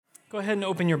Go ahead and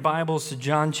open your Bibles to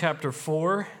John chapter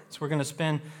 4. So we're going to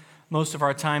spend most of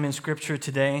our time in Scripture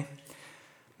today.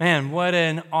 Man, what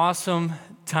an awesome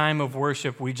time of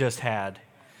worship we just had.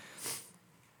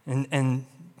 And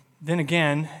then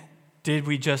again, did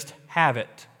we just have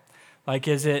it? Like,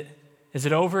 is it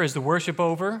over? Is the worship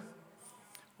over?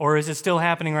 Or is it still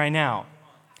happening right now?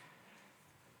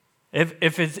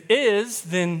 If it is,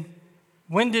 then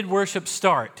when did worship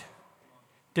start?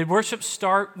 Did worship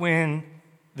start when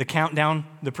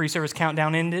the pre-service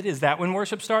countdown ended? Is that when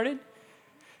worship started?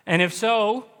 And if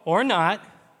so, or not,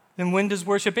 then when does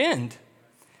worship end?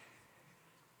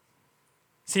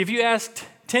 See, if you asked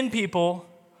 10 people,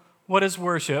 what is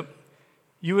worship,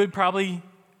 you would probably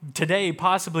today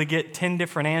possibly get 10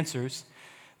 different answers.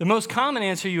 The most common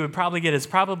answer you would probably get is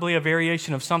probably a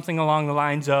variation of something along the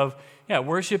lines of,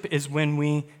 worship is when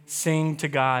we sing to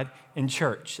God in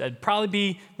church. That'd probably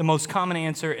be the most common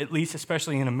answer, at least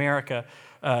especially in America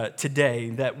today,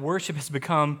 that worship has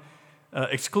become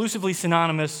exclusively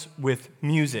synonymous with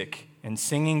music and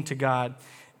singing to God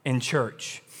in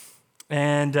church.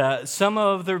 And some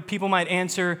of the people might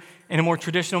answer in a more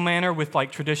traditional manner with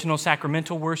like traditional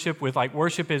sacramental worship, with like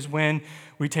worship is when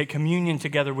we take communion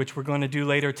together, which we're going to do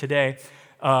later today,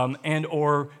 and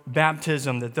or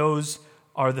baptism, that those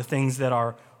are the things that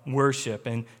are worship.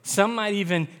 And some might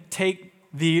even take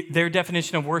their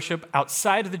definition of worship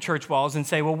outside of the church walls and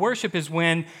say, well, worship is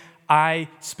when I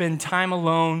spend time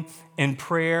alone in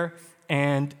prayer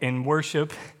and in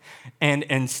worship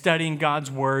and studying God's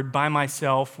word by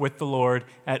myself with the Lord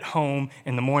at home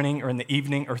in the morning or in the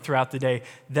evening or throughout the day.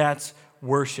 That's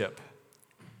worship.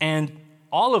 And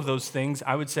all of those things,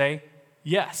 I would say,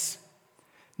 yes.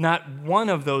 Not one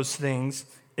of those things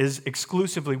is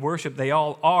exclusively worship. They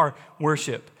all are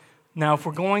worship. Now, if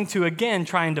we're going to, again,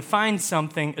 try and define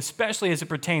something, especially as it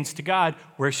pertains to God,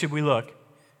 where should we look?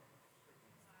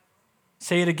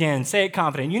 Say it again. Say it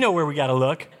confident. You know where we got to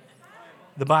look.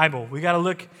 The Bible. We got to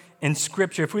look in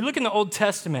Scripture. If we look in the Old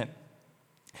Testament,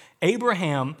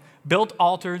 Abraham built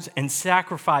altars and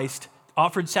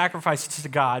offered sacrifices to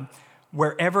God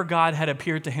wherever God had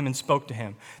appeared to him and spoke to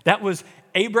him. That was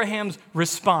Abraham's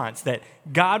response, that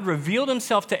God revealed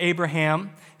himself to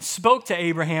Abraham, spoke to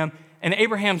Abraham, and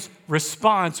Abraham's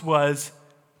response was,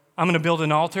 I'm going to build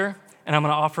an altar and I'm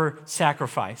going to offer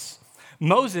sacrifice.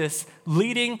 Moses,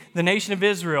 leading the nation of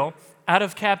Israel out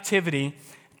of captivity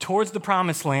towards the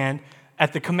promised land,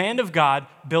 at the command of God,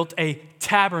 built a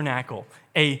tabernacle,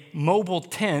 a mobile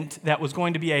tent that was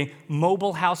going to be a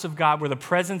mobile house of God where the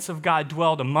presence of God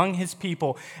dwelled among his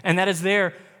people. And that is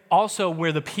there also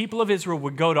where the people of Israel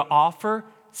would go to offer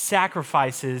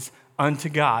sacrifices unto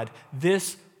God.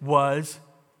 This was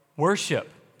worship.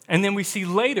 And then we see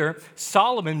later,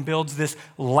 Solomon builds this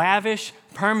lavish,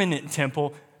 permanent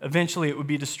temple. Eventually it would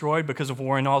be destroyed because of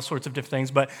war and all sorts of different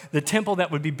things. But the temple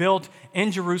that would be built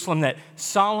in Jerusalem that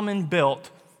Solomon built,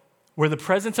 where the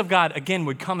presence of God, again,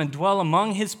 would come and dwell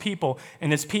among his people,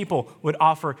 and his people would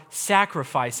offer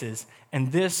sacrifices.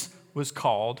 And this was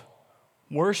called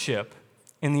worship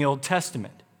in the Old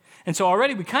Testament. And so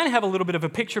already we kind of have a little bit of a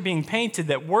picture being painted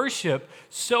that worship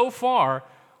so far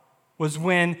was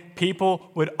when people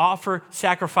would offer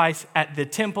sacrifice at the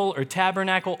temple or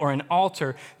tabernacle or an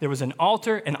altar. There was an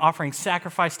altar and offering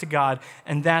sacrifice to God,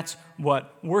 and that's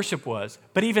what worship was.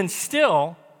 But even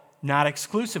still, not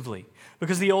exclusively,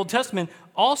 because the Old Testament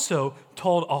also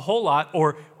told a whole lot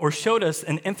or showed us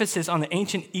an emphasis on the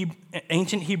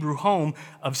ancient Hebrew home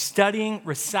of studying,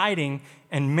 reciting,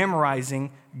 and memorizing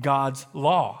God's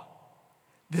law.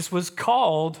 This was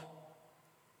called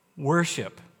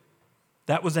worship.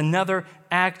 That was another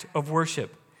act of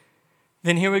worship.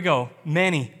 Then here we go.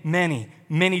 Many, many,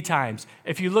 many times.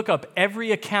 If you look up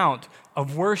every account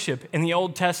of worship in the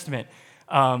Old Testament,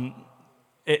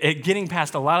 getting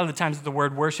past a lot of the times that the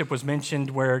word worship was mentioned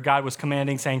where God was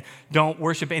commanding, saying, don't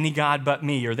worship any God but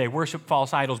me, or they worship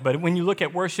false idols. But when you look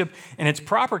at worship in its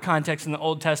proper context in the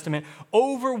Old Testament,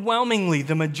 overwhelmingly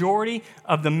the majority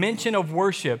of the mention of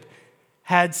worship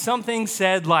had something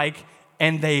said like,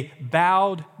 and they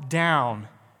bowed down,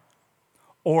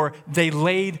 or they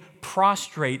laid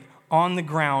prostrate on the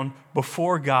ground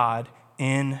before God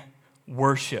in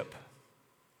worship.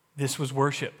 This was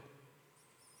worship.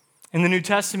 In the New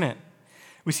Testament,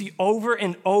 we see over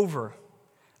and over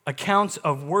accounts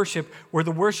of worship where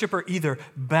the worshiper either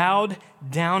bowed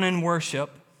down in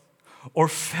worship or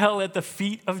fell at the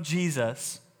feet of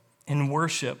Jesus in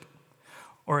worship,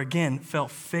 or again, fell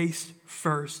face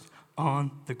first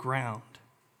on the ground.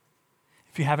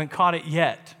 If you haven't caught it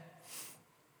yet,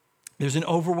 there's an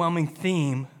overwhelming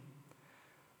theme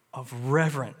of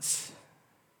reverence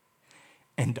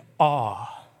and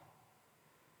awe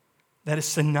that is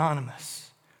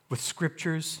synonymous with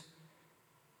Scripture's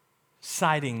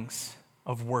sightings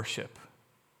of worship.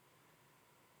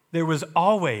 There was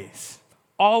always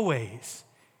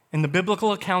in the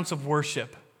biblical accounts of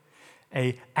worship,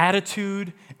 an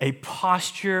attitude, a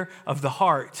posture of the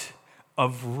heart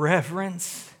of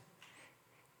reverence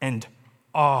and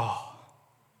awe.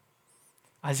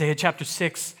 Isaiah chapter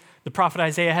 6, the prophet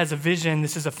Isaiah has a vision.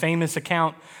 This is a famous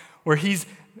account where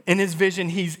in his vision,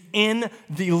 he's in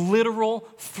the literal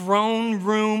throne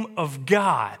room of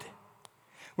God,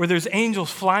 where there's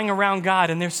angels flying around God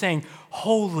and they're saying,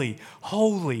 holy,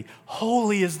 holy,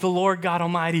 holy is the Lord God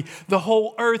Almighty. The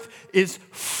whole earth is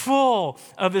full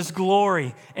of his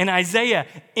glory. And Isaiah,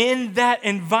 in that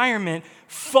environment,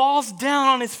 falls down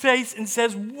on his face and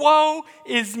says, woe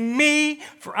is me,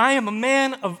 for I am a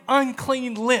man of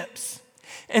unclean lips.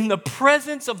 In the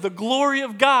presence of the glory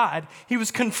of God, he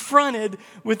was confronted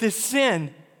with his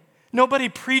sin. Nobody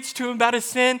preached to him about his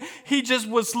sin. He just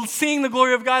was seeing the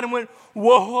glory of God and went,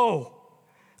 whoa,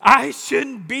 I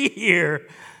shouldn't be here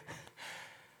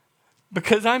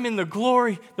because I'm in the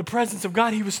glory, the presence of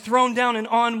God. He was thrown down in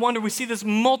awe and wonder. We see this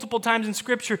multiple times in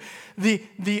Scripture.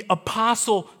 The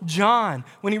apostle John,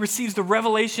 when he receives the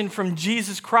revelation from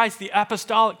Jesus Christ, the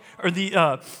apostolic or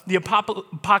the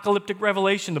apocalyptic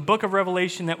revelation, the book of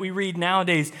Revelation that we read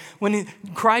nowadays, when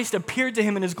Christ appeared to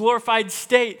him in his glorified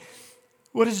state,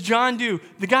 what does John do?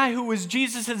 The guy who was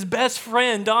Jesus' best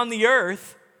friend on the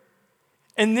earth,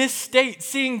 in this state,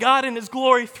 seeing God in his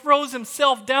glory, throws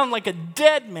himself down like a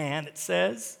dead man, it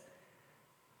says,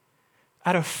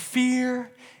 out of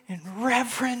fear and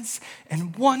reverence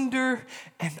and wonder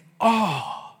and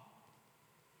awe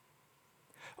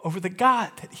over the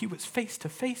God that he was face to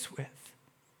face with.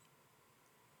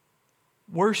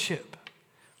 Worship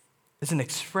is an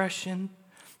expression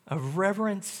of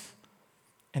reverence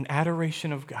and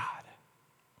adoration of God.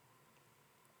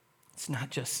 It's not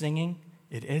just singing,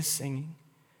 it is singing.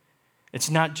 It's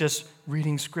not just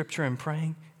reading Scripture and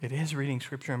praying. It is reading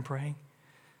Scripture and praying.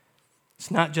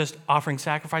 It's not just offering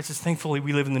sacrifices. Thankfully,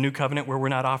 we live in the new covenant where we're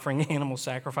not offering animal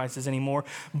sacrifices anymore.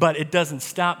 But it doesn't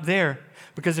stop there.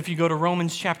 Because if you go to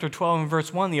Romans chapter 12 and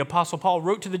verse 1, the Apostle Paul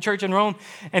wrote to the church in Rome,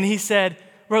 and he said,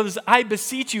 brothers, I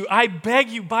beseech you, I beg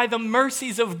you by the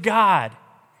mercies of God,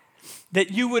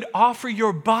 that you would offer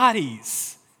your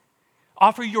bodies,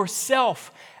 offer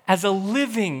yourself as a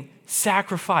living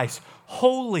sacrifice,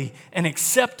 holy and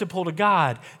acceptable to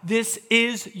God. This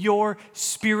is your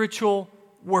spiritual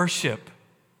worship.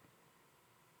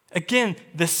 Again,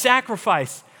 the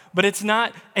sacrifice, but it's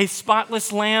not a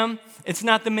spotless lamb. It's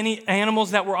not the many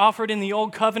animals that were offered in the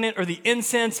old covenant or the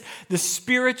incense. The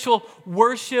spiritual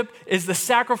worship is the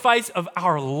sacrifice of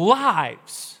our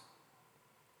lives.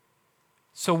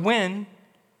 So when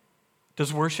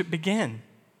does worship begin?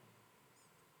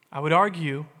 I would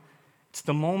argue it's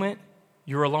the moment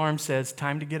your alarm says,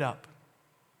 time to get up.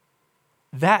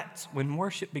 That's when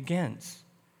worship begins.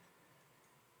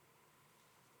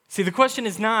 See, the question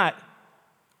is not,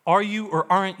 are you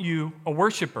or aren't you a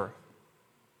worshiper?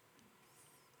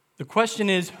 The question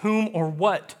is, whom or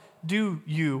what do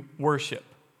you worship?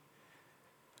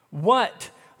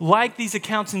 What, like these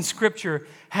accounts in Scripture,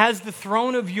 has the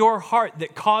throne of your heart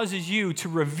that causes you to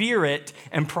revere it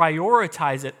and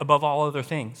prioritize it above all other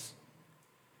things?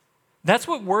 That's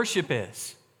what worship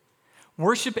is.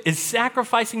 Worship is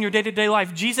sacrificing your day-to-day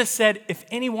life. Jesus said, if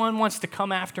anyone wants to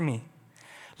come after me,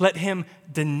 let him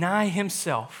deny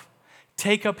himself,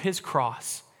 take up his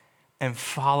cross, and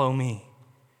follow me.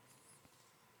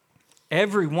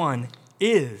 Everyone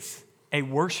is a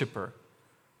worshiper.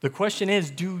 The question is,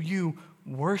 do you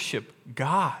worship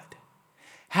God?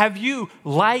 Have you,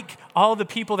 like all the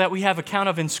people that we have account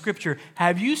of in Scripture,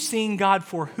 have you seen God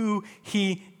for who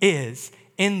he is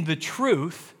in the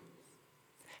truth?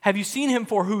 Have you seen him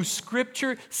for who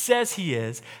Scripture says he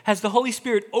is? Has the Holy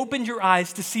Spirit opened your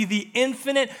eyes to see the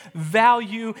infinite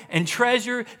value and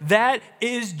treasure that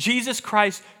is Jesus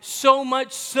Christ, so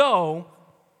much so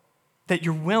that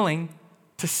you're willing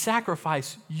to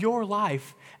sacrifice your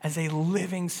life as a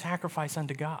living sacrifice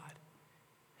unto God?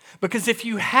 Because if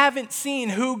you haven't seen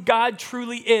who God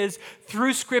truly is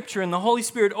through Scripture and the Holy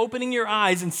Spirit opening your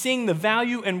eyes and seeing the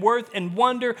value and worth and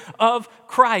wonder of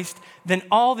Christ, then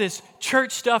all this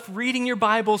church stuff, reading your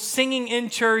Bible, singing in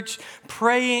church,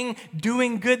 praying,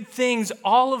 doing good things,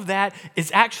 all of that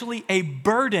is actually a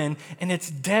burden and it's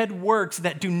dead works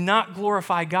that do not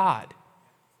glorify God.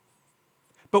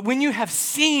 But when you have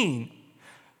seen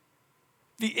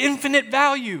the infinite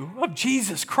value of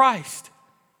Jesus Christ,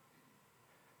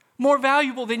 more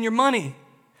valuable than your money,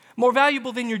 more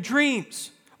valuable than your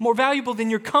dreams, more valuable than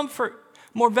your comfort,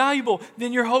 more valuable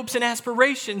than your hopes and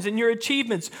aspirations and your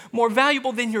achievements, more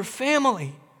valuable than your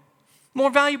family, more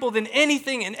valuable than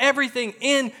anything and everything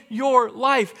in your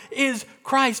life is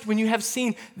Christ. When you have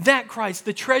seen that Christ,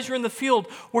 the treasure in the field,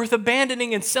 worth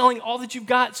abandoning and selling all that you've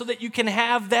got so that you can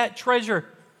have that treasure.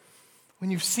 When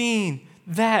you've seen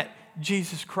that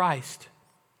Jesus Christ,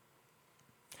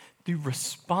 the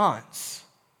response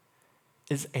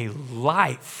is a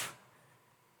life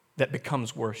that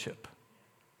becomes worship.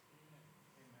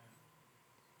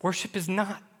 Worship is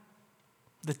not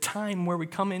the time where we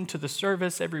come into the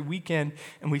service every weekend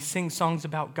and we sing songs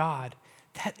about God.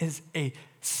 That is a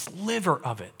sliver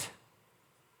of it.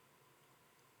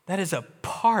 That is a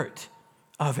part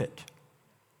of it.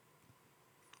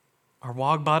 Our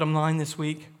WOG bottom line this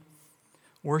week,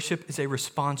 worship is a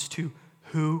response to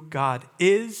who God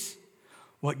is,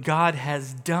 what God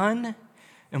has done,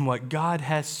 and what God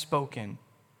has spoken.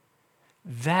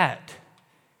 That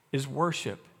is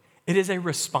worship. It is a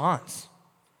response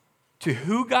to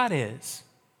who God is,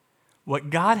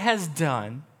 what God has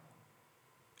done,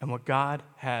 and what God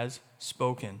has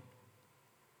spoken.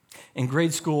 In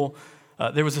grade school,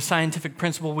 there was a scientific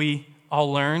principle we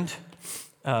all learned,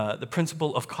 the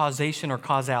principle of causation or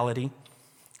causality.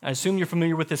 I assume you're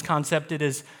familiar with this concept. It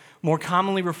is more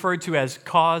commonly referred to as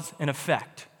cause and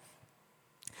effect.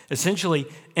 Essentially,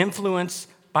 influence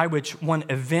by which one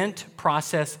event,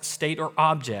 process, state, or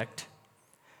object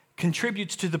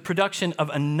contributes to the production of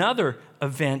another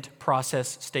event,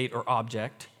 process, state, or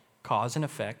object, cause and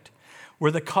effect,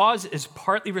 where the cause is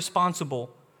partly responsible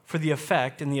for the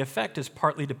effect and the effect is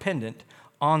partly dependent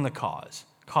on the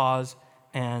cause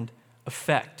and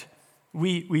effect.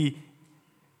 We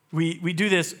do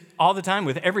this all the time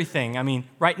with everything. I mean,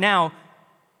 right now,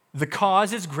 the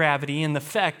cause is gravity and the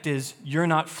effect is you're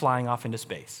not flying off into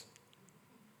space.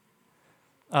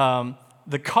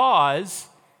 The cause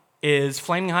is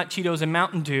Flaming Hot Cheetos and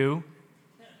Mountain Dew.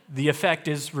 The effect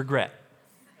is regret.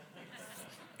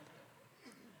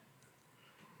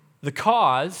 The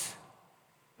cause,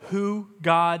 who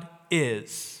God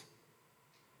is.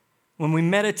 When we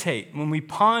meditate, when we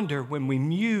ponder, when we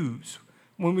muse,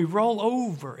 when we roll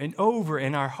over and over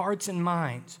in our hearts and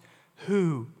minds,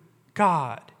 who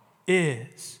God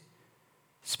is.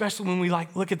 Especially when we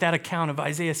look at that account of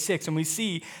Isaiah 6 and we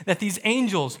see that these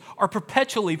angels are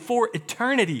perpetually for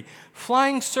eternity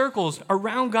flying circles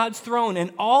around God's throne,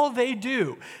 and all they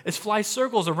do is fly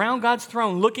circles around God's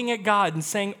throne looking at God and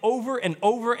saying over and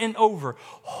over and over,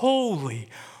 holy,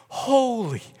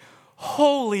 holy,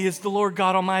 holy is the Lord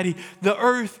God Almighty. The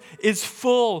earth is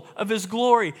full of His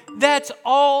glory. That's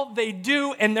all they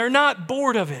do, and they're not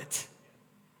bored of it.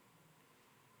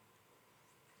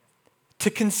 To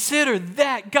consider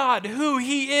that God, who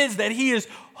He is, that He is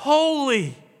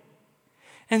holy,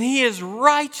 and He is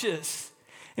righteous,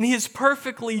 and He is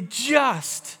perfectly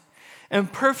just,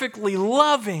 and perfectly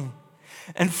loving,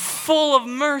 and full of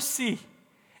mercy,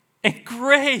 and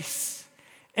grace,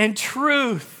 and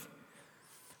truth.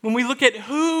 When we look at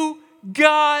who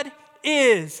God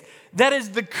is, that is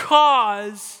the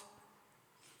cause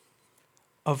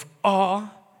of awe,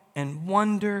 and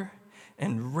wonder,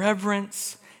 and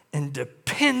reverence, and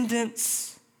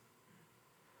dependence,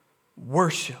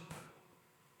 worship.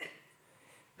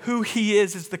 Who He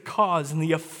is the cause, and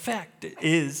the effect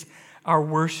is our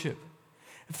worship.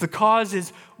 If the cause is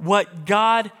what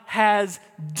God has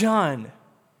done,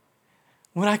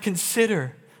 when I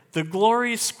consider the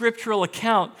glorious scriptural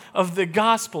account of the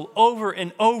gospel over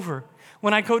and over,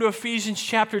 when I go to Ephesians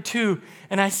chapter 2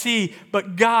 and I see,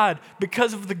 but God,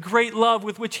 because of the great love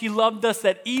with which He loved us,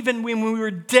 that even when we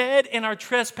were dead in our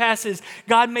trespasses,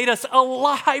 God made us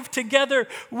alive together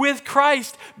with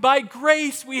Christ. By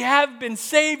grace we have been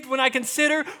saved. When I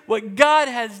consider what God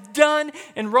has done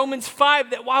in Romans 5,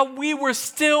 that while we were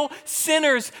still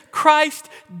sinners, Christ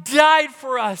died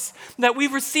for us, that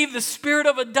we've received the spirit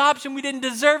of adoption. We didn't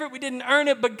deserve it, we didn't earn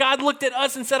it, but God looked at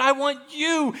us and said, I want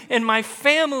you in my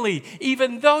family.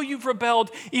 Even though you've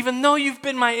rebelled, even though you've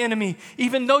been my enemy,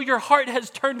 even though your heart has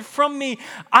turned from me,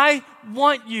 I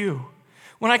want you.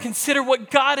 When I consider what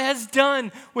God has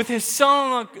done with His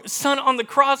Son on the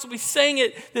cross, we sang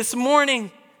it this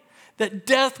morning, that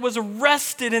death was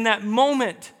arrested in that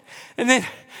moment. And then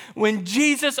when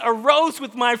Jesus arose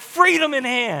with my freedom in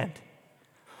hand,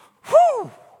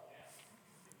 whoo!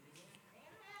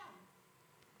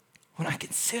 When I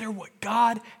consider what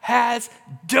God has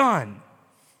done,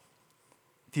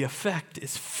 the effect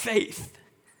is faith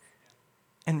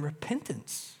and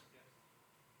repentance.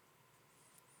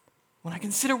 When I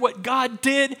consider what God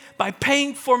did by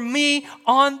paying for me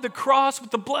on the cross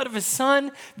with the blood of His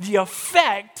Son, the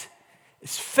effect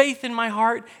is faith in my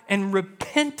heart and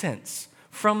repentance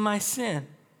from my sin.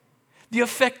 The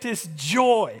effect is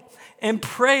joy and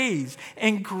praise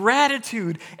and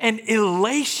gratitude and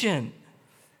elation.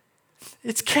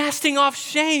 It's casting off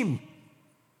shame.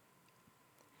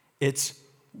 It's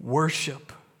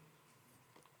worship.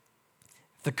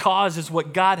 The cause is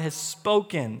what God has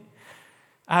spoken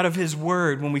out of his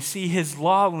word. When we see his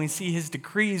law, when we see his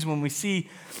decrees, when we see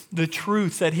the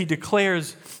truth that he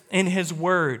declares in his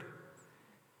word,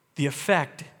 the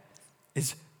effect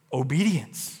is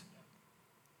obedience.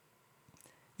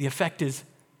 The effect is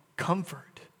comfort.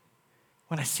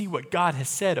 When I see what God has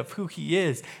said of who he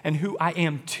is and who I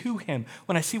am to him,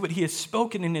 when I see what he has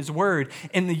spoken in his word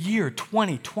in the year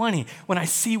 2020, when I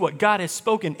see what God has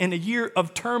spoken in a year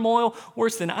of turmoil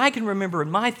worse than I can remember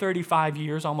in my 35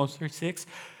 years, almost 36,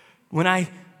 when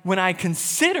I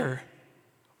consider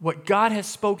what God has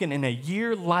spoken in a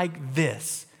year like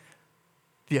this,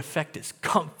 the effect is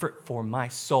comfort for my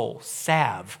soul,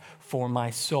 salve for my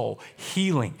soul,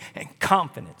 healing and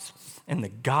confidence in the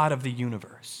God of the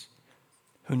universe,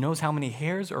 who knows how many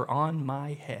hairs are on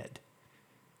my head.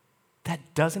 That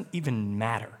doesn't even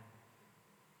matter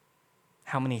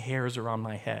how many hairs are on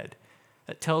my head.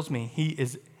 That tells me he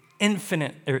is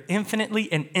infinitely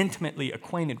and intimately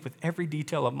acquainted with every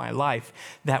detail of my life.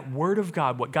 That word of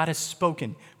God, what God has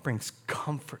spoken, brings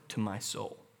comfort to my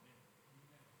soul.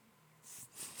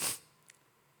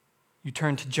 You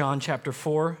turn to John chapter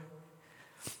 4.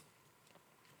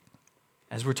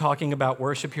 As we're talking about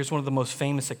worship, here's one of the most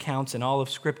famous accounts in all of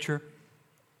Scripture.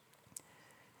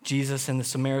 Jesus and the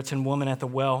Samaritan woman at the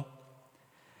well.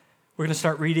 We're going to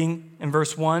start reading in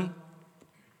verse 1.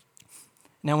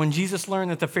 Now, when Jesus learned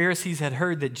that the Pharisees had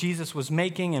heard that Jesus was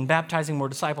making and baptizing more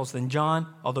disciples than John,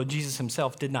 although Jesus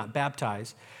himself did not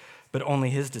baptize, but only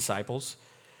his disciples,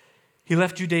 he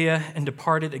left Judea and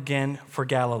departed again for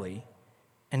Galilee,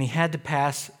 and he had to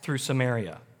pass through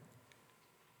Samaria.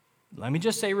 Let me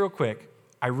just say real quick,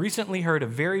 I recently heard a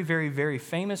very, very, very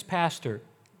famous pastor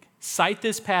cite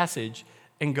this passage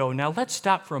and go, now let's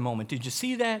stop for a moment. Did you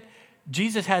see that?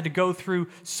 Jesus had to go through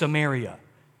Samaria.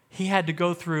 He had to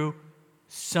go through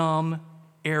some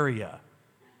area.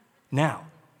 Now,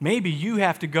 maybe you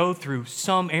have to go through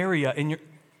some area in your...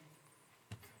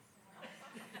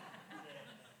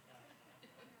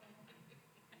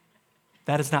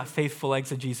 That is not faithful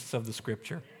exegesis of the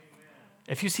Scripture.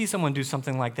 If you see someone do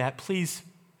something like that, please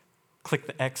click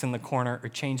the X in the corner or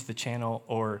change the channel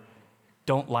or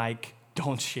don't like,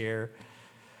 don't share.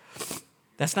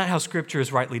 That's not how Scripture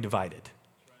is rightly divided.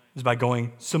 It's by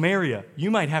going, Samaria,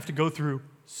 you might have to go through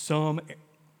some...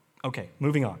 Okay,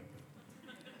 moving on.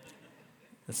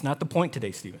 That's not the point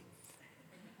today, Stephen.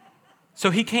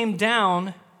 So he came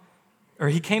to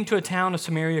a town of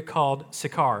Samaria called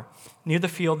Sychar, near the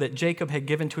field that Jacob had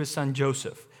given to his son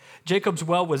Joseph. Jacob's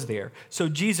well was there. So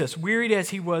Jesus, wearied as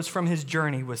he was from his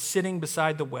journey, was sitting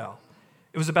beside the well.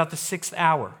 It was about the 6th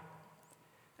hour.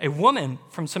 A woman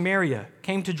from Samaria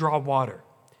came to draw water.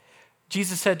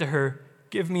 Jesus said to her,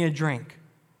 "Give me a drink,"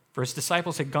 for his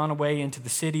disciples had gone away into the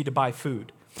city to buy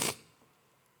food.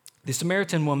 The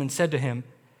Samaritan woman said to him,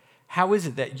 "How is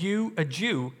it that you, a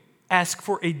Jew, ask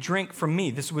for a drink from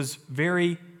me?" This was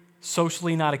very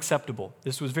socially not acceptable.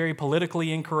 This was very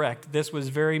politically incorrect. This was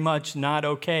very much not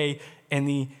okay in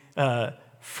the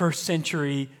first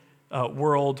century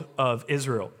world of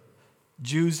Israel.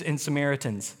 Jews and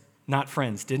Samaritans, not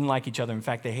friends, didn't like each other. In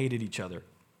fact, they hated each other.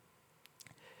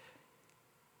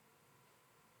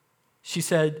 She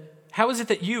said, "How is it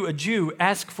that you, a Jew,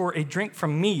 ask for a drink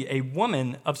from me, a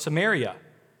woman of Samaria?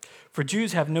 For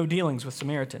Jews have no dealings with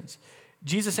Samaritans."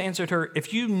 Jesus answered her,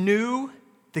 "If you knew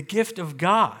the gift of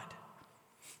God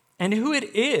and who it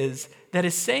is that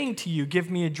is saying to you, 'Give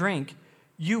me a drink,'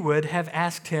 you would have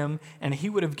asked him, and he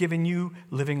would have given you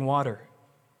living water."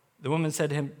 The woman said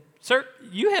to him, "Sir,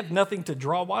 you have nothing to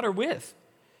draw water with,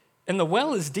 and the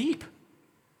well is deep.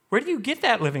 Where do you get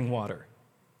that living water?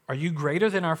 Are you greater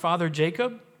than our father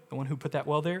Jacob, the one who put that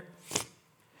well there?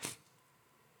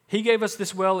 He gave us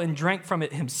this well and drank from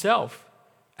it himself,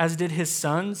 as did his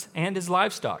sons and his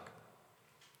livestock."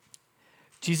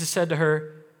 Jesus said to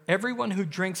her, "Everyone who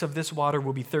drinks of this water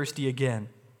will be thirsty again.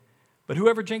 But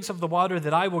whoever drinks of the water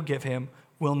that I will give him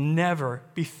will never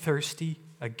be thirsty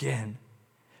again.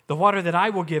 The water that I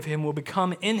will give him will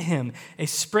become in him a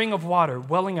spring of water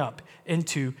welling up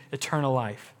into eternal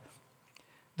life."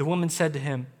 The woman said to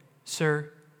him,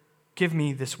 "Sir, give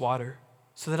me this water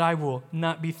so that I will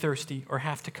not be thirsty or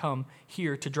have to come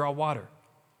here to draw water."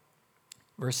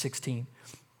 Verse 16.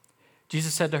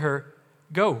 Jesus said to her,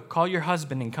 "Go, call your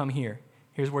husband and come here."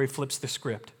 Here's where he flips the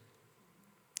script.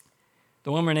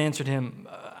 The woman answered him,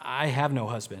 "I have no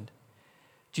husband."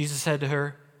 Jesus said to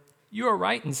her, You are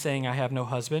right in saying I have no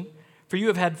husband, for you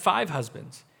have had 5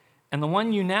 husbands, and the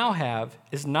one you now have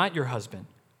is not your husband.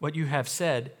 What you have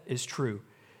said is true."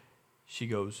 She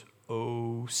goes,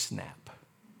 "Oh, snap."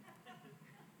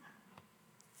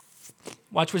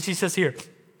 Watch what she says here.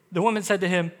 The woman said to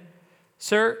him,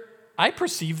 "Sir, I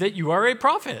perceive that you are a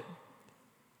prophet."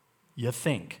 You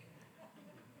think.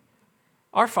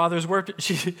 Our fathers worked.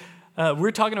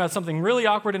 We're talking about something really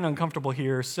awkward and uncomfortable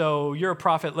here, so you're a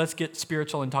prophet. Let's get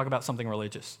spiritual and talk about something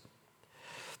religious.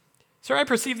 "Sir, I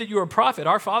perceive that you are a prophet.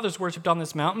 Our fathers worshipped on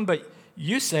this mountain, but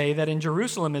you say that in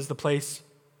Jerusalem is the place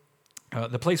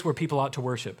where people ought to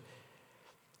worship."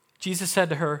 Jesus said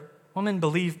to her, "Woman,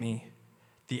 believe me,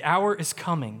 the hour is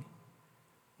coming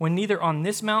when neither on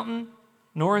this mountain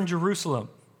nor in Jerusalem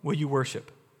will you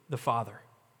worship the Father."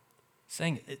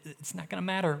 Saying it's not going to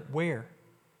matter where.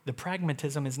 The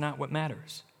pragmatism is not what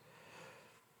matters.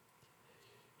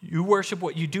 You worship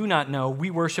what you do not know. We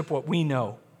worship what we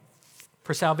know.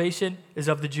 For salvation is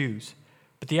of the Jews.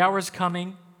 But the hour is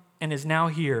coming and is now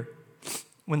here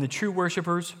when the true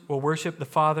worshipers will worship the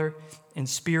Father in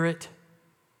spirit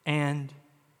and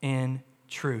in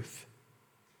truth.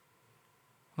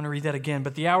 I'm going to read that again.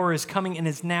 But the hour is coming and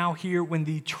is now here when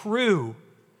the true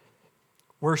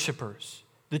worshipers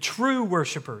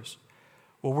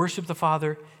will worship the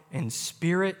Father in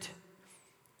spirit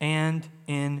and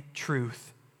in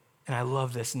truth. And I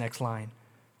love this next line.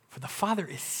 For the Father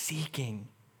is seeking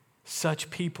such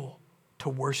people to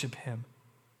worship him.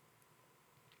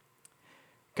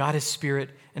 God is spirit,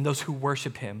 and those who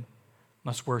worship him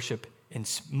must worship in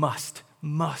spirit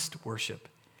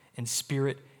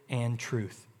and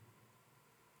truth.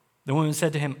 The woman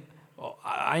said to him,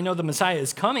 "I know the Messiah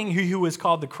is coming, he who is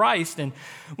called the Christ, and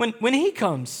when he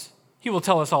comes, he will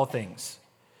tell us all things."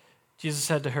 Jesus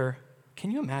said to her,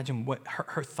 can you imagine what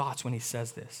her thoughts when he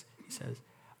says this? He says,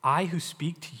 "I who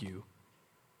speak to you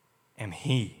am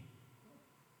he.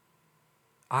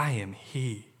 I am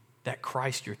he, that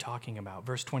Christ you're talking about."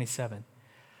 Verse 27.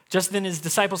 Just then his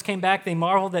disciples came back. They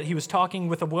marveled that he was talking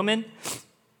with a woman,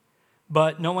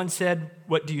 but no one said,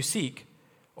 "What do you seek?"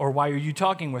 or "Why are you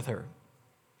talking with her?"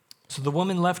 So the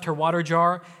woman left her water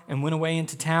jar and went away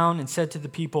into town and said to the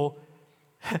people,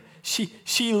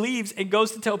 she leaves and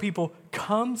goes to tell people,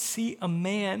 "Come see a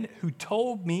man who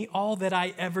told me all that I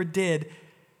ever did."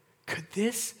 Could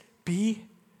this be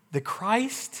the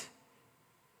Christ?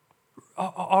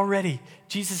 Already,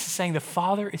 Jesus is saying the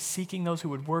Father is seeking those who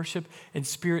would worship in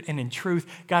spirit and in truth.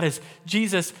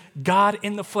 Jesus, God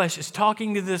in the flesh, is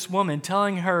talking to this woman,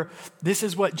 telling her this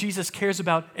is what Jesus cares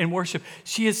about in worship.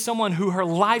 She is someone who her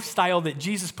lifestyle that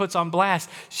Jesus puts on blast.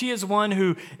 She is one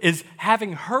who is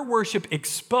having her worship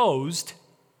exposed.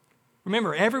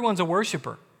 Remember, everyone's a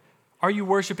worshiper. Are you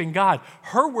worshiping God?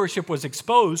 Her worship was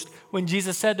exposed when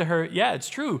Jesus said to her, "Yeah, it's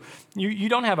true. You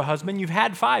don't have a husband. You've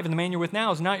had 5, and the man you're with now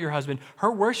is not your husband."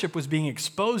 Her worship was being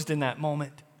exposed in that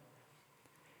moment.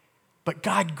 But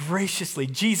God graciously,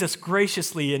 Jesus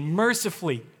graciously and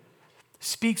mercifully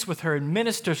speaks with her and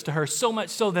ministers to her, so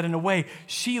much so that in a way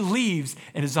she leaves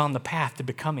and is on the path to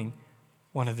becoming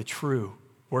one of the true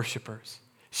worshipers.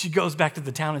 She goes back to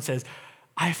the town and says,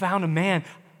 "I found a man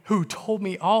who told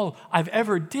me all I've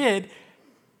ever did.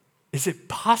 Is it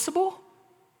possible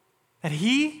that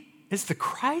he is the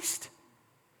Christ?"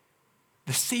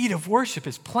 The seed of worship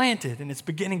is planted and it's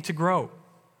beginning to grow.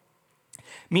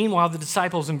 Meanwhile, the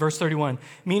disciples, in verse 31,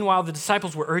 the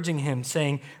disciples were urging him,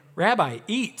 saying, "Rabbi,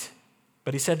 eat."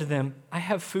 But he said to them, "I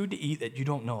have food to eat that you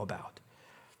don't know about."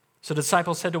 So the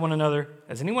disciples said to one another,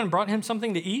 "Has anyone brought him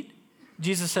something to eat?"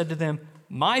 Jesus said to them,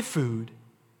 "My food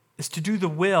is to do the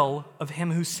will of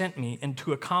him who sent me and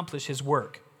to accomplish his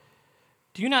work.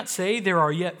 Do you not say there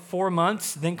are yet 4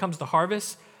 months, then comes the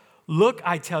harvest? Look,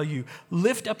 I tell you,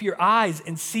 lift up your eyes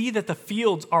and see that the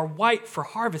fields are white for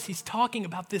harvest." He's talking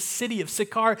about this city of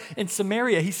Sychar in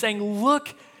Samaria. He's saying,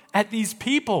 look at these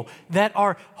people that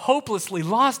are hopelessly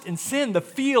lost in sin. The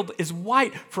field is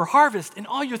white for harvest, and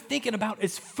all you're thinking about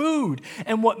is food.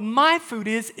 And what my food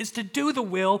is to do the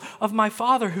will of my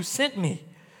Father who sent me.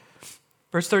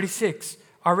 Verse 36,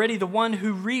 already the one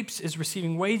who reaps is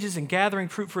receiving wages and gathering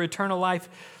fruit for eternal life,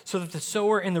 so that the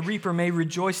sower and the reaper may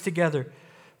rejoice together.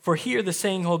 For here the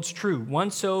saying holds true,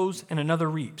 one sows and another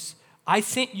reaps. I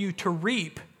sent you to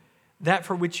reap that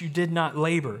for which you did not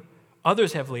labor.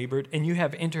 Others have labored, and you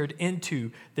have entered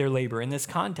into their labor. In this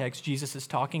context, Jesus is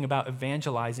talking about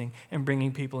evangelizing and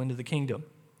bringing people into the kingdom.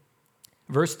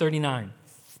 Verse 39,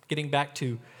 getting back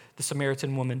to the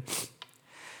Samaritan woman.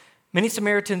 Many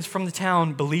Samaritans from the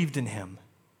town believed in him.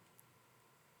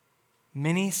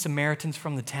 Many Samaritans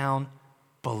from the town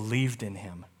believed in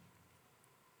him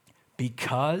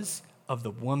because of the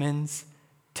woman's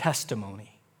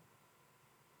testimony.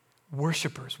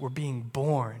 Worshipers were being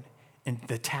born in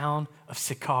the town of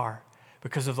Sychar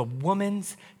because of the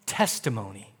woman's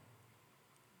testimony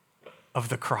of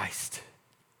the Christ.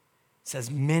 It says,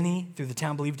 many through the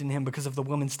town believed in him because of the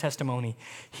woman's testimony.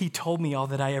 He told me all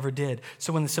that I ever did.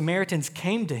 So when the Samaritans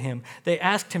came to him, they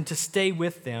asked him to stay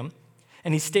with them,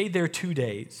 and he stayed there 2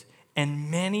 days.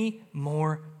 And many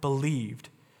more believed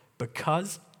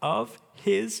because of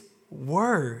his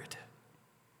word.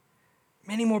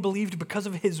 Many more believed because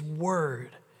of his word.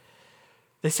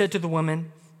 They said to the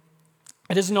woman,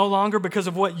 it is no longer because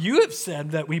of what you have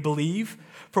said that we believe,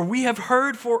 for we have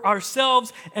heard for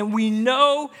ourselves, and we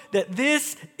know that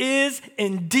this is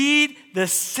indeed the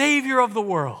Savior of the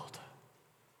world.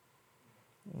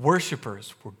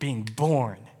 Worshipers were being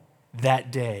born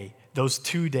that day, those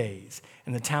 2 days,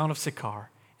 in the town of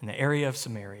Sychar, in the area of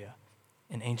Samaria,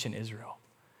 in ancient Israel.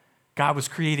 God was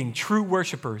creating true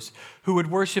worshipers who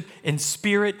would worship in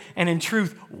spirit and in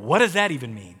truth. What does that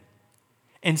even mean?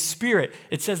 In spirit,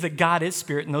 it says that God is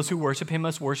spirit, and those who worship him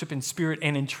must worship in spirit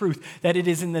and in truth. That it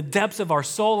is in the depths of our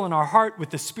soul and our heart with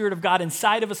the Spirit of God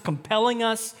inside of us, compelling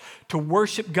us to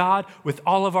worship God with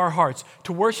all of our hearts.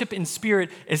 To worship in spirit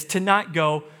is to not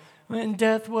go, when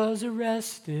death was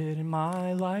arrested and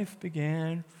my life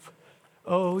began.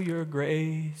 Oh, your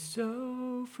grace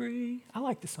so free. I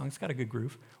like this song. It's got a good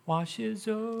groove. Washes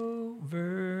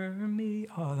over me.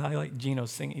 Oh, I like Gino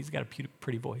singing. He's got a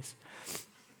pretty voice.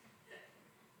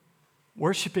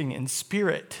 Worshiping in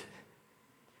spirit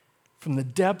from the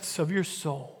depths of your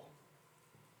soul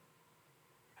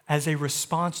as a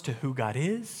response to who God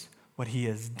is, what he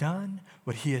has done,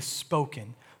 what he has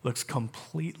spoken, looks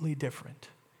completely different.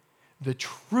 The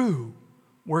true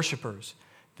worshipers,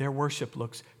 their worship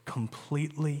looks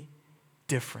completely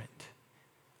different.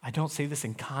 I don't say this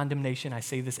in condemnation. I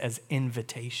say this as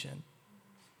invitation.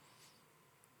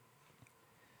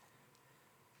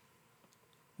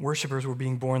 Worshipers were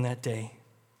being born that day.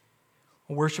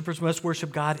 Worshipers must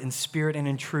worship God in spirit and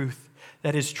in truth.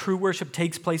 That is, true worship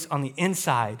takes place on the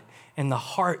inside, in the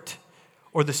heart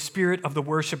or the spirit of the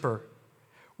worshiper.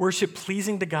 Worship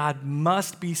pleasing to God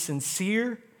must be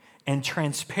sincere and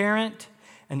transparent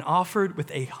and offered with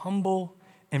a humble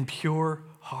and pure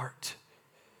heart.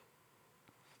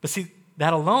 But see,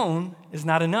 that alone is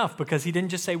not enough, because he didn't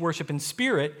just say worship in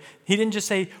spirit. He didn't just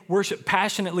say worship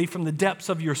passionately from the depths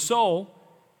of your soul.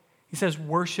 He says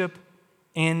worship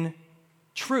in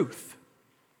truth.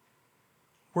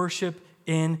 Worship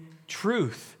in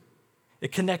truth.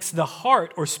 It connects the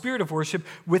heart or spirit of worship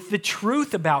with the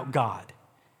truth about God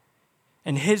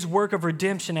and his work of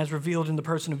redemption as revealed in the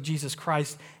person of Jesus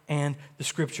Christ and the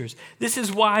scriptures. This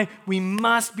is why we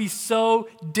must be so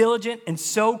diligent and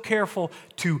so careful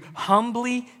to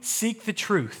humbly seek the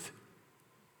truth.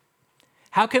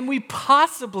 How can we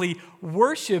possibly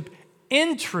worship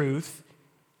in truth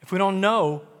if we don't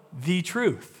know the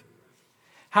truth?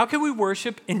 How can we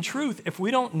worship in truth if we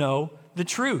don't know the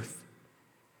truth?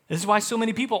 This is why so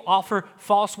many people offer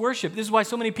false worship. This is why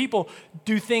so many people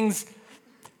do things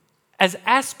as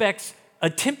aspects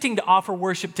attempting to offer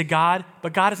worship to God,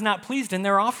 but God is not pleased in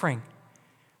their offering.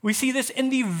 We see this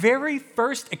in the very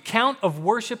first account of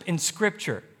worship in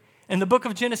Scripture. In the book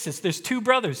of Genesis, there's two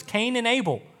brothers, Cain and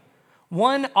Abel.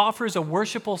 One offers a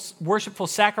worshipful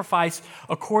sacrifice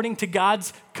according to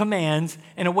God's commands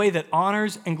in a way that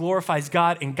honors and glorifies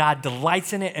God, and God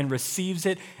delights in it and receives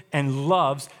it and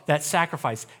loves that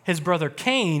sacrifice. His brother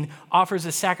Cain offers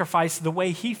a sacrifice the way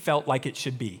he felt like it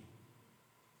should be.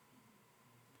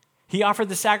 He offered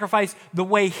the sacrifice the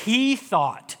way he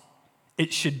thought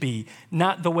it should be,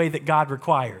 not the way that God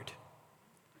required.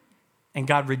 And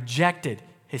God rejected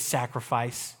his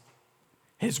sacrifice,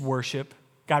 his worship.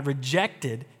 God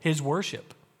rejected his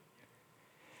worship.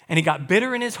 And he got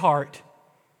bitter in his heart,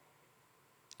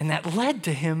 and that led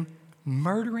to him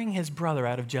murdering his brother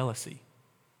out of jealousy.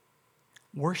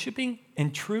 Worshiping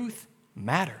in truth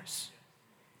matters.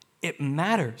 It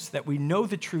matters that we know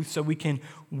the truth so we can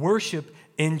worship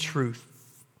in truth.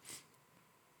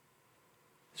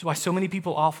 That's why so many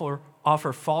people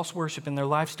offer false worship in their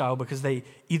lifestyle, because they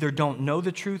either don't know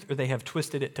the truth or they have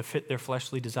twisted it to fit their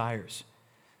fleshly desires.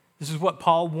 This is what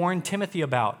Paul warned Timothy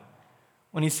about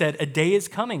when he said, a day is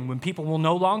coming when people will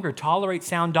no longer tolerate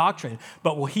sound doctrine,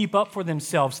 but will heap up for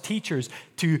themselves teachers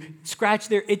to scratch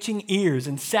their itching ears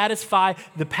and satisfy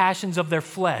the passions of their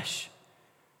flesh.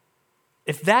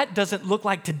 If that doesn't look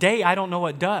like today, I don't know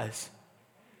what does.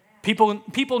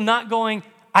 People not going,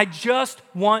 I just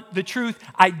want the truth.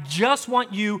 I just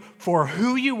want you for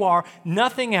who you are,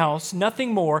 nothing else,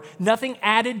 nothing more, nothing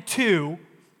added to.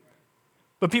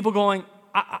 But people going,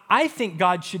 I think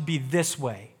God should be this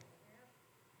way.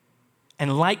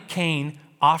 And like Cain,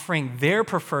 offering their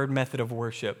preferred method of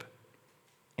worship.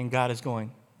 And God is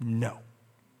going, no.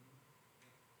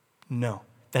 No,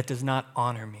 that does not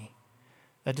honor me.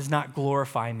 That does not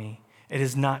glorify me. It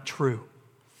is not true.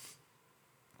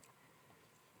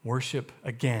 Worship,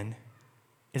 again,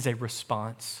 is a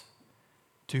response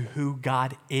to who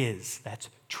God is. That's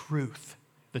truth.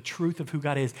 The truth of who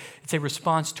God is. It's a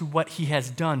response to what he has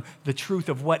done, the truth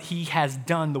of what he has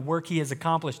done, the work he has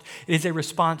accomplished. It is a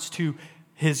response to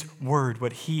his word,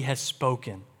 what he has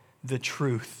spoken, the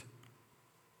truth.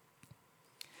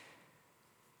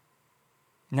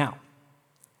 Now,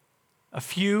 a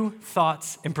few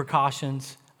thoughts and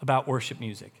precautions about worship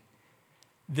music.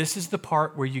 This is the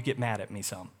part where you get mad at me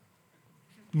some.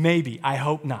 Maybe. I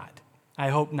hope not. I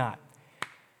hope not.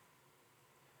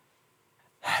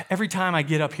 Every time I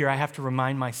get up here, I have to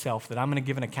remind myself that I'm going to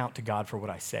give an account to God for what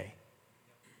I say.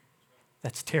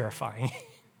 That's terrifying.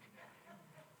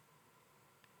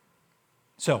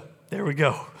 So, there we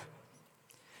go.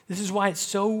 This is why it's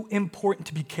so important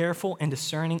to be careful and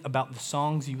discerning about the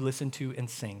songs you listen to and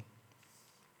sing.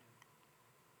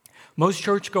 Most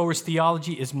churchgoers'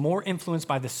 theology is more influenced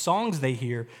by the songs they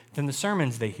hear than the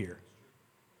sermons they hear.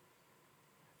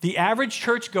 The average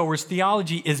churchgoer's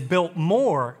theology is built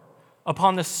more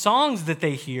upon the songs that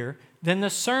they hear than the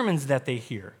sermons that they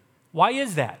hear. Why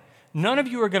is that? None of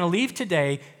you are going to leave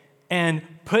today and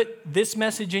put this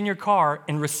message in your car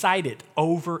and recite it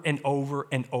over and over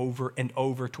and over and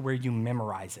over to where you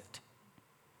memorize it.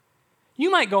 You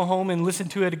might go home and listen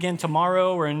to it again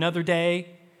tomorrow or another day.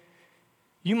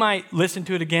 You might listen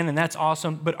to it again, and that's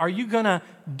awesome, but are you going to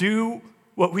do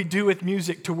what we do with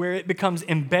music to where it becomes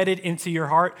embedded into your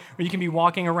heart, where you can be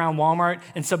walking around Walmart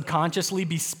and subconsciously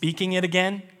be speaking it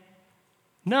again?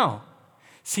 No.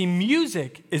 See,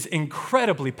 music is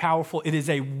incredibly powerful. It is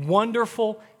a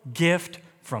wonderful gift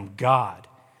from God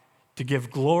to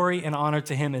give glory and honor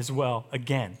to him as well,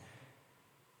 again.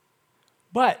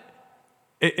 But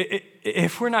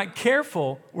if we're not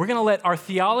careful, we're going to let our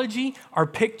theology, our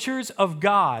pictures of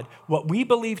God, what we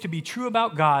believe to be true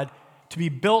about God, to be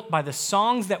built by the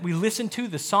songs that we listen to,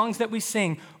 the songs that we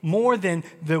sing, more than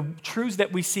the truths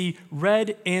that we see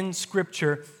read in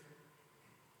Scripture.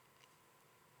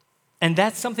 And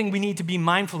that's something we need to be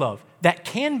mindful of. That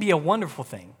can be a wonderful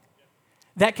thing.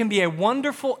 That can be a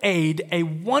wonderful aid, a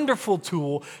wonderful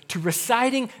tool to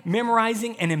reciting,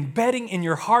 memorizing, and embedding in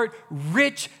your heart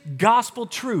rich gospel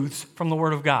truths from the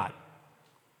Word of God.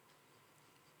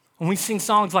 When we sing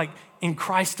songs like, "In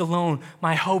Christ alone,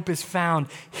 my hope is found.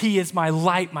 He is my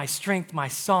light, my strength, my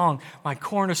song, my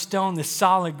cornerstone, the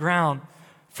solid ground,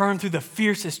 firm through the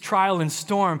fiercest trial and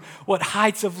storm. What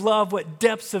heights of love, what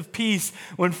depths of peace,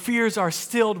 when fears are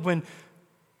stilled, when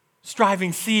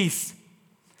striving cease.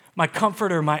 My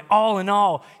comforter, my all in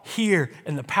all, here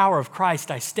in the power of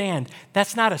Christ I stand."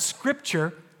 That's not a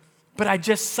scripture, but I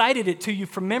just cited it to you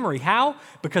from memory. How?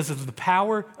 Because of the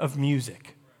power of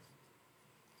music.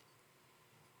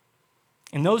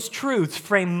 And those truths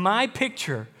frame my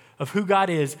picture of who God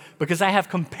is because I have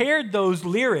compared those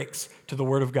lyrics to the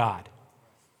Word of God.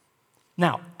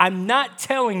 Now, I'm not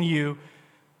telling you,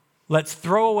 let's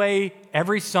throw away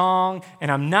every song, and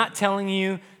I'm not telling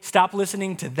you, stop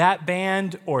listening to that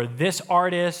band or this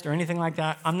artist or anything like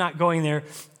that. I'm not going there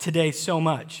today so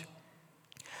much.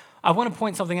 I want to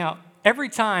point something out. Every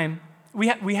time, we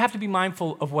have to be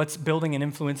mindful of what's building and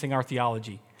influencing our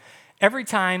theology. Every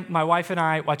time my wife and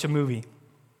I watch a movie,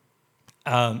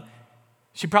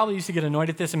 she probably used to get annoyed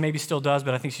at this and maybe still does,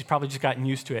 but I think she's probably just gotten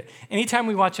used to it. Anytime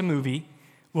we watch a movie,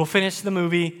 we'll finish the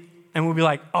movie and we'll be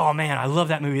like, "Oh man, I love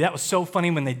that movie. That was so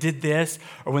funny when they did this,"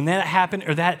 or when that happened,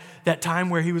 or that time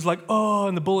where he was like, "Oh,"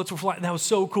 and the bullets were flying. That was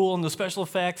so cool, and the special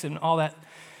effects and all that.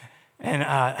 And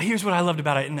here's what I loved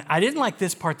about it. And I didn't like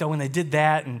this part though when they did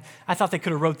that, and I thought they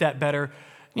could have wrote that better.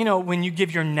 You know, when you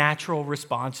give your natural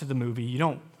response to the movie,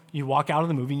 you walk out of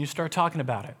the movie and you start talking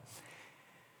about it.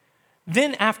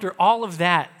 Then after all of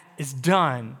that is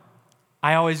done,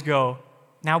 I always go,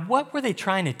 now what were they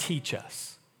trying to teach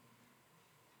us?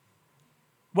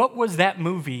 What was that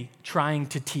movie trying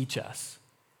to teach us?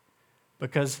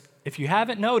 Because if you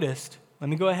haven't noticed, let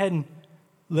me go ahead and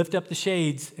lift up the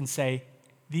shades and say,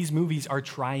 these movies are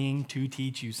trying to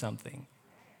teach you something.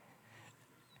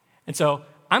 And so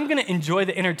I'm going to enjoy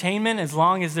the entertainment as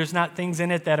long as there's not things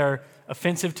in it that are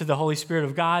offensive to the Holy Spirit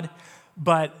of God,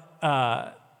 but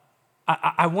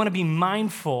I want to be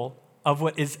mindful of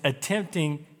what is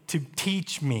attempting to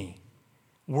teach me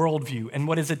worldview and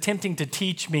what is attempting to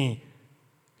teach me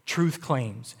truth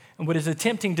claims and what is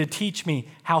attempting to teach me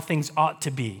how things ought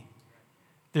to be.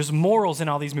 There's morals in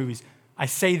all these movies. I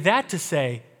say that to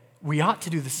say we ought to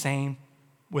do the same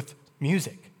with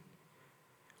music,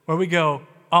 where we go,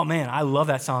 oh man, I love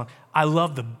that song. I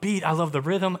love the beat. I love the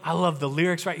rhythm. I love the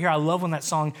lyrics right here. I love when that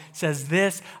song says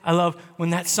this. I love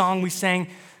when that song we sang,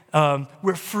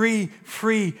 we're free,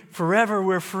 free, forever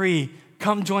we're free.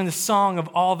 Come join the song of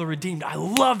all the redeemed. I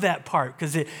love that part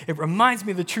because it reminds me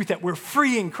of the truth that we're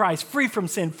free in Christ, free from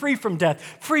sin, free from death,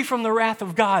 free from the wrath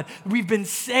of God. We've been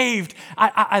saved.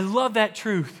 I love that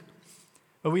truth.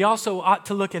 But we also ought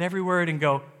to look at every word and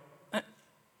go,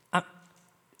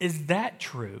 is that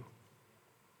true?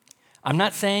 I'm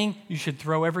not saying you should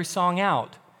throw every song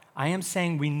out. I am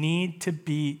saying we need to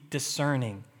be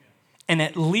discerning and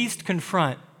at least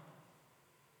confront.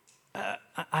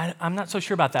 I'm not so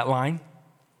sure about that line.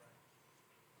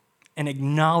 And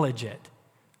acknowledge it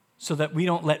so that we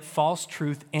don't let false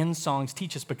truth in songs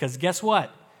teach us. Because guess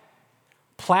what?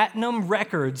 Platinum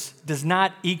records does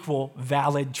not equal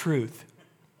valid truth.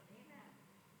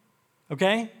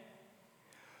 Okay?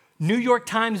 New York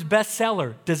Times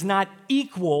bestseller does not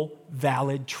equal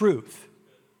valid truth.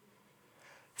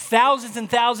 Thousands and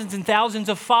thousands and thousands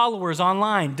of followers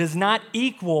online does not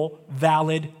equal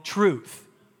valid truth.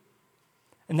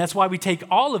 And that's why we take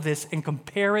all of this and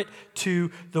compare it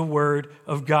to the Word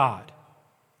of God.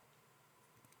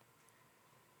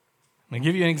 I'm going to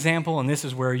give you an example, and this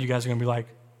is where you guys are going to be like,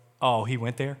 oh, he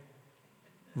went there?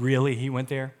 Really? He went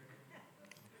there?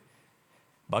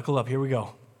 Buckle up. Here we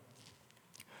go.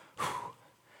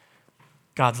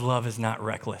 God's love is not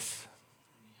reckless.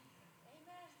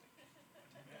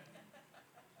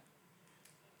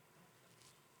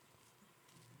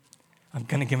 I'm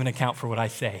going to give an account for what I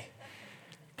say.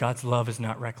 God's love is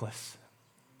not reckless.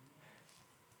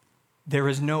 There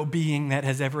is no being that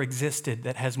has ever existed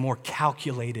that has more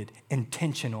calculated,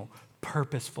 intentional,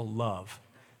 purposeful love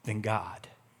than God.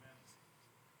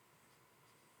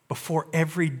 Before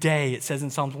every day, it says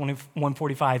in Psalms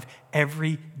 145,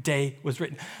 every day was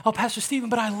written. Oh, Pastor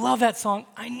Stephen, but I love that song.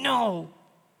 I know.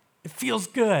 It feels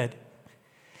good.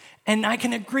 And I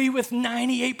can agree with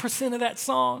 98% of that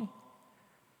song.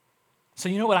 So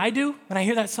you know what I do when I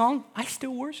hear that song? I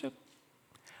still worship.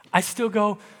 I still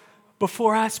go,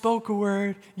 before I spoke a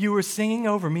word, you were singing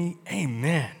over me.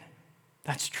 Amen.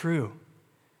 That's true.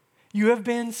 You have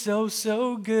been so,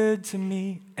 so good to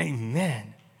me.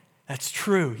 Amen. That's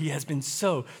true. He has been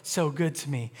so, so good to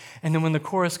me. And then when the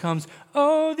chorus comes,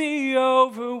 oh, the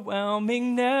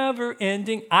overwhelming,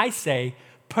 never-ending, I say,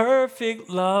 perfect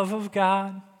love of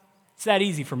God. It's that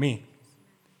easy for me.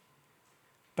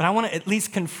 But I want to at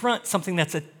least confront something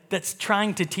that's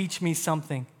trying to teach me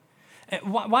something.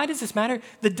 Why does this matter?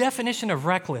 The definition of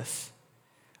reckless,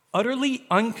 utterly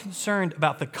unconcerned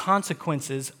about the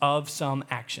consequences of some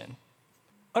action.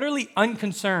 Utterly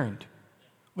unconcerned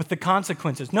with the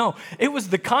consequences. No, it was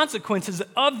the consequences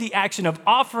of the action of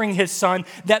offering his son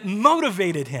that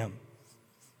motivated him.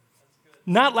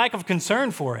 Not lack of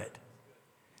concern for it.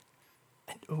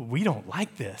 And, we don't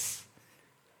like this.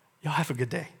 Y'all have a good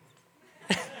day.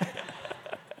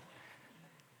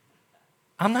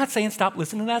 I'm not saying stop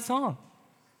listening to that song.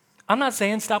 I'm not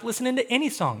saying stop listening to any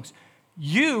songs.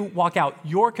 You walk out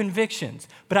your convictions,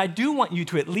 but I do want you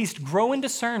to at least grow in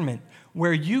discernment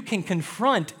where you can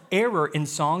confront error in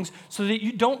songs so that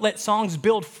you don't let songs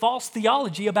build false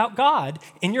theology about God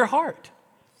in your heart.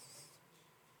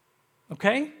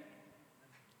 Okay?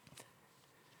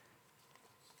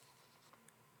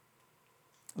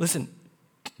 Listen,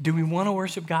 do we want to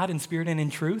worship God in spirit and in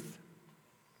truth?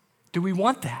 Do we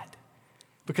want that?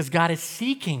 Because God is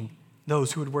seeking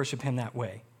those who would worship him that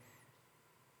way.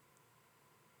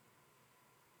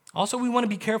 Also, we want to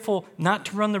be careful not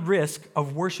to run the risk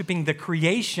of worshiping the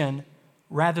creation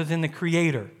rather than the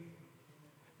creator.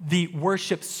 The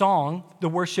worship song, the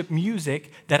worship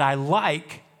music that I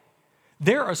like,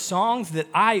 there are songs that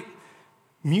I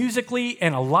musically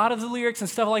and a lot of the lyrics and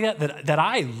stuff like that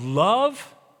I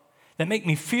love, that make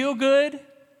me feel good.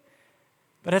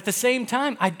 But at the same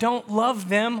time, I don't love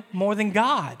them more than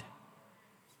God.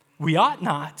 We ought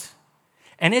not.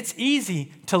 And it's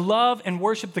easy to love and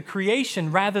worship the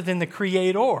creation rather than the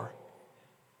creator.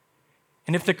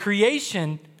 And if the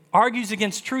creation argues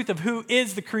against truth of who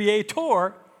is the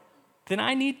creator, then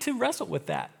I need to wrestle with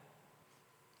that.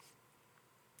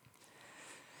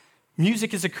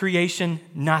 Music is a creation,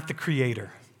 not the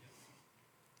creator.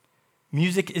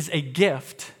 Music is a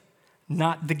gift,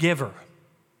 not the giver.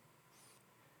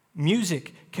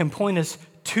 Music can point us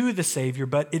to the Savior,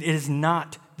 but it is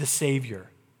not the Savior.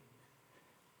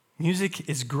 Music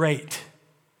is great,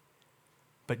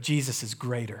 but Jesus is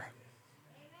greater.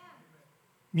 Amen.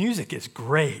 Music is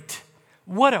great.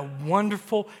 What a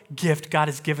wonderful gift God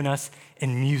has given us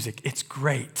in music. It's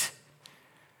great.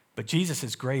 But Jesus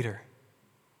is greater.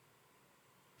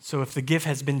 So if the gift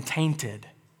has been tainted,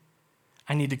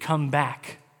 I need to come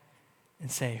back and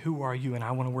say, who are you? And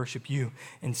I want to worship you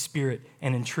in spirit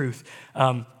and in truth.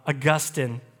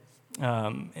 Augustine,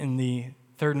 in the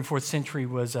 3rd and 4th century,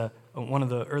 was one of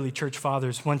the early church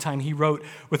fathers. One time he wrote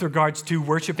with regards to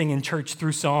worshiping in church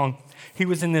through song. He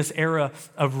was in this era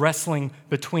of wrestling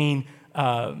between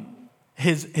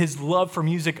his love for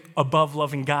music above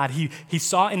loving God. He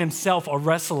saw in himself a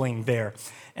wrestling there.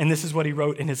 And this is what he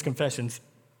wrote in his Confessions.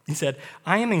 He said,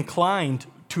 I am inclined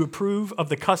to approve of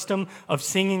the custom of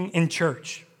singing in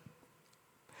church,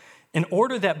 in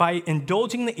order that by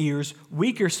indulging the ears,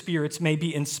 weaker spirits may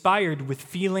be inspired with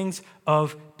feelings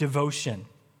of devotion.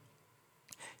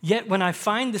 Yet when I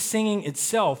find the singing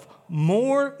itself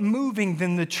more moving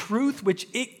than the truth which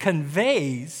it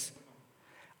conveys,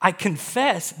 I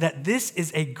confess that this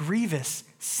is a grievous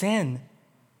sin.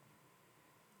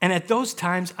 And at those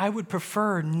times, I would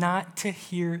prefer not to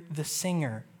hear the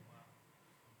singer.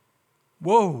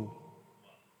 Whoa.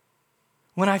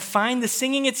 When I find the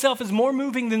singing itself is more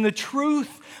moving than the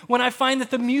truth, when I find that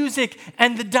the music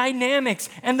and the dynamics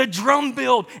and the drum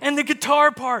build and the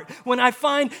guitar part, when I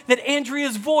find that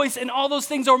Andrea's voice and all those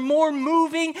things are more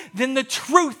moving than the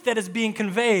truth that is being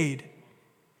conveyed,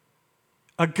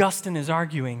 Augustine is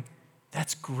arguing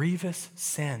that's grievous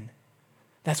sin.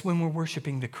 That's when we're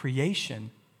worshiping the creation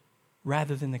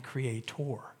rather than the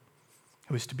Creator,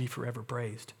 who is to be forever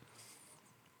praised.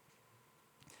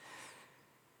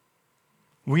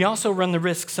 We also run the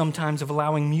risk sometimes of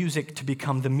allowing music to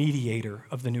become the mediator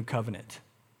of the new covenant.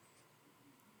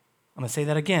 I'm going to say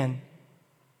that again.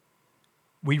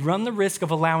 We run the risk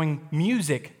of allowing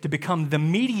music to become the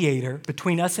mediator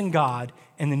between us and God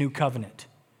and the new covenant.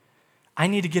 I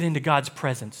need to get into God's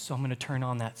presence, so I'm going to turn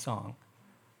on that song.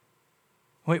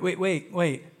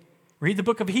 Wait. Read the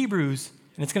book of Hebrews,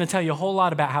 and it's going to tell you a whole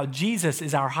lot about how Jesus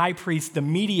is our high priest, the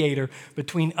mediator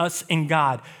between us and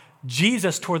God.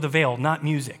 Jesus tore the veil, not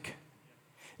music.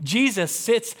 Jesus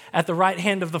sits at the right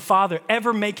hand of the Father,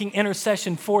 ever making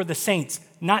intercession for the saints,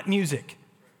 not music.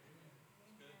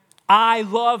 I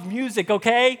love music,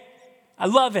 okay? I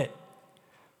love it.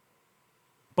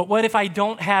 But what if I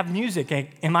don't have music?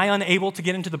 Am I unable to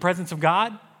get into the presence of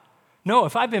God? No,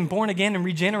 if I've been born again and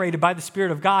regenerated by the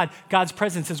Spirit of God, God's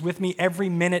presence is with me every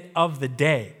minute of the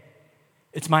day.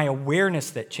 It's my awareness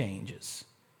that changes.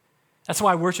 That's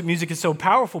why worship music is so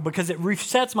powerful, because it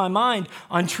resets my mind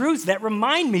on truths that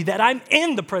remind me that I'm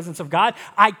in the presence of God.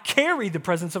 I carry the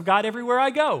presence of God everywhere I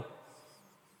go.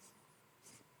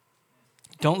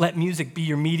 Don't let music be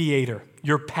your mediator,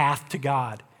 your path to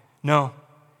God. No,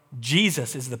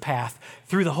 Jesus is the path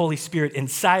through the Holy Spirit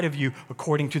inside of you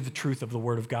according to the truth of the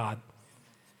Word of God.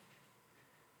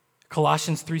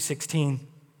 Colossians 3:16.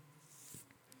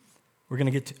 We're going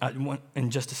to get to, in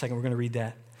just a second, we're going to read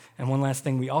that. And one last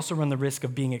thing, we also run the risk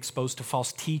of being exposed to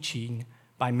false teaching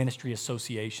by ministry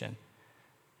association.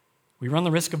 We run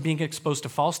the risk of being exposed to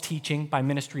false teaching by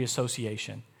ministry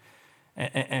association.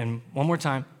 And one more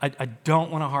time, I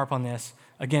don't want to harp on this.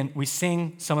 Again, we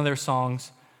sing some of their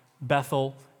songs.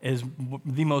 Bethel is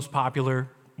the most popular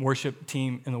worship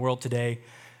team in the world today.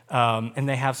 And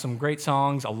they have some great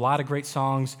songs, a lot of great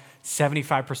songs.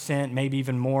 75%, maybe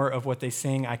even more of what they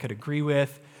sing I could agree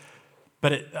with.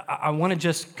 But I want to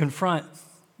just confront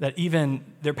that even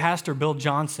their pastor, Bill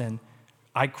Johnson,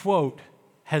 I quote,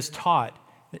 has taught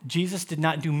that Jesus did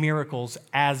not do miracles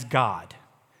as God.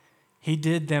 He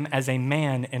did them as a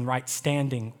man in right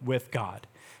standing with God.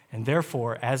 And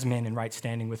therefore, as men in right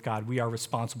standing with God, we are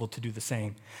responsible to do the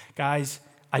same. Guys,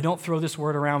 I don't throw this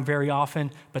word around very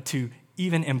often, but to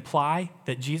even imply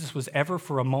that Jesus was ever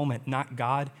for a moment not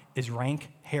God is rank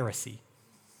heresy.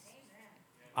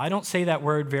 I don't say that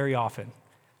word very often.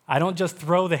 I don't just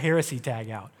throw the heresy tag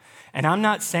out. And I'm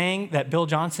not saying that Bill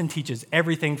Johnson teaches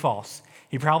everything false.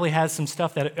 He probably has some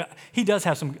stuff that, he does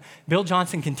have some. Bill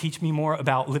Johnson can teach me more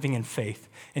about living in faith.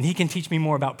 And he can teach me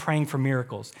more about praying for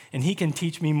miracles. And he can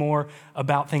teach me more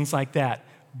about things like that.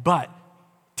 But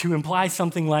to imply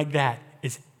something like that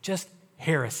is just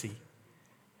heresy.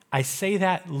 I say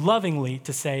that lovingly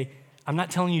to say, I'm not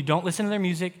telling you don't listen to their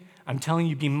music. I'm telling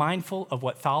you be mindful of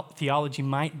what theology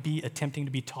might be attempting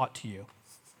to be taught to you.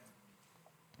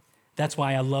 That's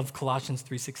why I love Colossians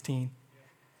 3:16.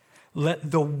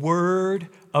 Let the word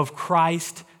of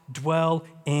Christ dwell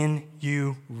in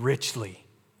you richly.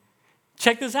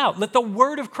 Check this out. Let the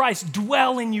word of Christ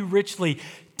dwell in you richly,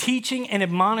 teaching and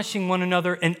admonishing one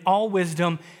another in all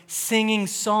wisdom, singing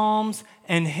psalms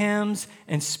and hymns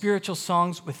and spiritual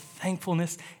songs with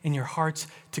thankfulness in your hearts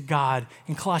to God.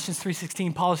 In Colossians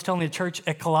 3:16, Paul is telling the church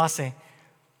at Colossae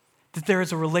that there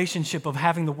is a relationship of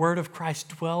having the word of Christ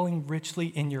dwelling richly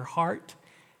in your heart,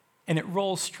 and it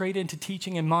rolls straight into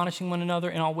teaching and admonishing one another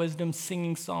in all wisdom,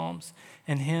 singing psalms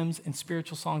and hymns and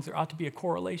spiritual songs. There ought to be a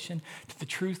correlation to the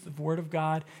truth of the word of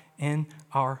God in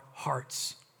our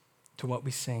hearts, to what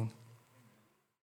we sing.